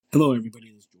Hello, everybody.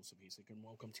 This is Joseph Basic, and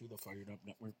welcome to the Fired Up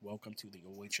Network. Welcome to the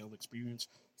OHL experience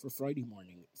for Friday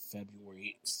morning,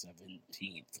 February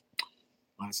 17th.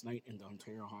 Last night in the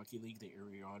Ontario Hockey League, the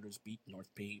Area Otters beat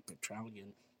North Bay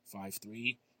Petralian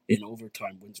 5-3. In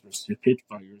overtime, Windsor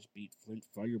Spitfires beat Flint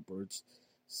Firebirds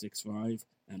 6-5,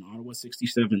 and Ottawa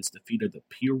 67s defeated the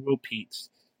Peterborough Petes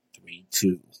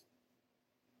 3-2.